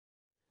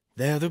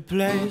There's a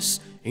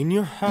place in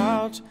your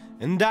heart,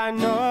 and I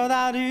know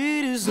that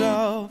it is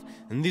love.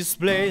 And this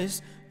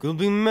place could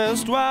be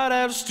missed, what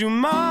else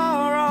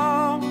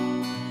tomorrow?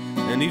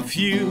 And if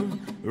you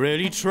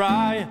really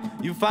try,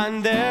 you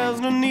find there's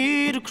no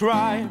need to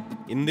cry.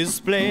 In this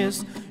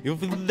place, you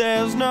feel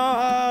there's no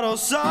hurt or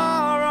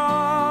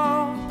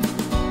sorrow.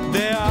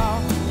 There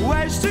are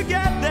ways to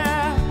get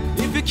there,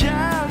 if you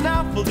care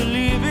now for the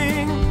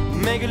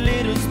living. Make a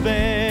little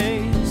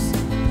space,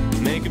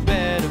 make a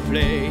better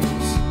place.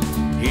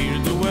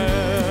 Heal the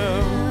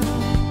world,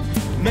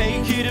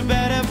 make it a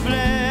better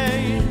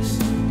place.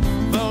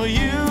 For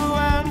you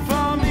and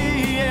for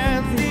me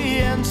and the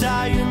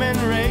entire human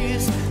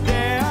race.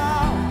 There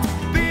are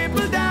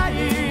people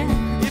dying,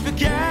 if you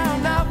care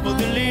now for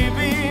the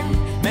living.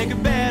 Make a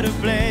better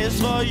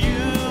place for you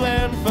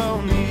and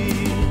for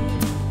me.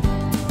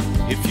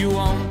 If you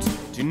want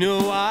to know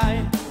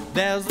why,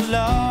 there's a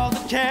love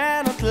that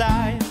cannot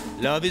lie.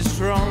 Love is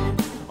strong,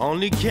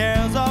 only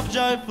cares of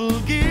joyful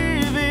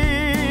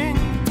giving.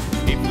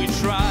 If we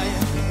try,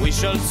 we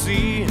shall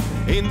see.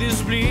 In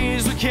this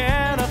bliss we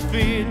cannot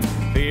feel.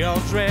 Fear or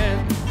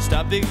dread,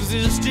 stop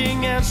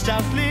existing and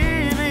start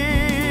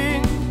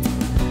living.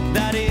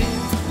 That is,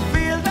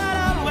 feel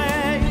that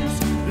always.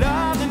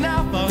 Love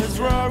enough for his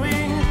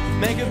roaring.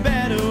 Make a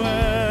better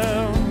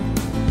world,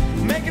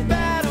 make a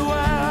better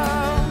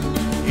world.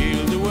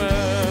 Heal the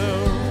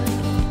world,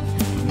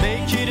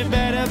 make it a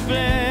better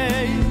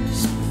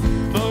place.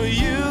 For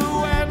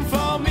you and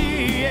for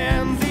me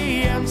and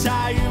the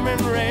entire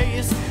human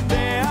race.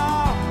 There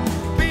are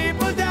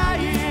people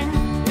dying,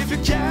 if you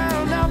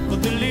care now for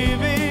the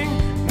living.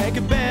 Make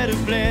a better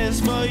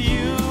place for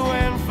you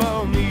and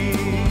for me.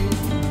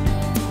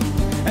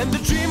 And the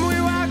dream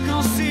we were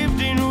conceived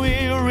in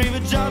will reach a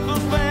joyful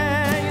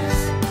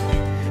face.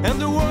 And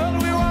the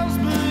world we once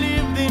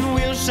believed in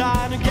will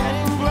shine again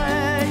in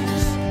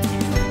grace.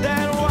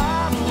 Then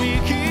while we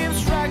keep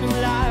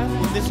struggling life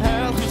with this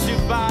earth we see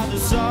by the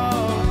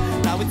soul.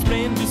 Now it's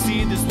plain to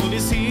see this world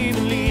is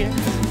evenly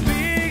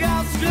big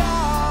or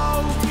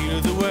slow.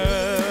 Heal the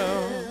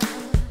world,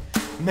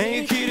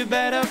 make it a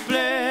better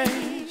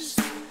place.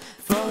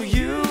 For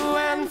you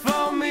and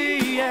for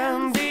me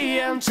and the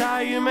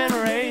entire human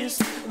race.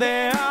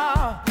 There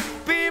are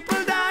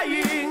people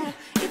dying,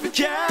 if you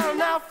care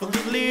now for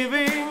the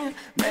living.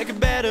 Make a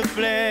better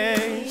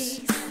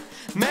place,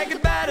 make a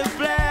better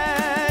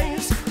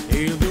place.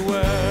 Heal the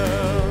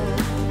world,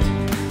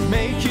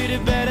 make it a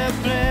better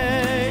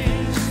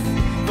place.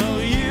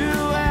 For you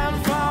and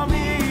for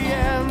me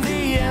and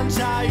the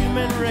entire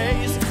human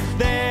race.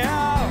 There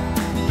are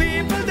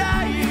people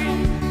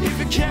dying, if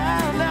you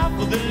care now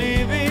for the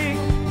living.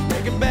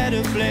 Make a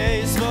better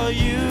place for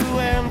you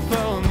and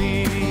for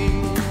me.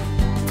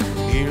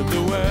 Heal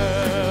the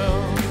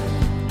world,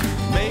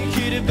 make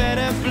it a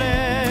better place.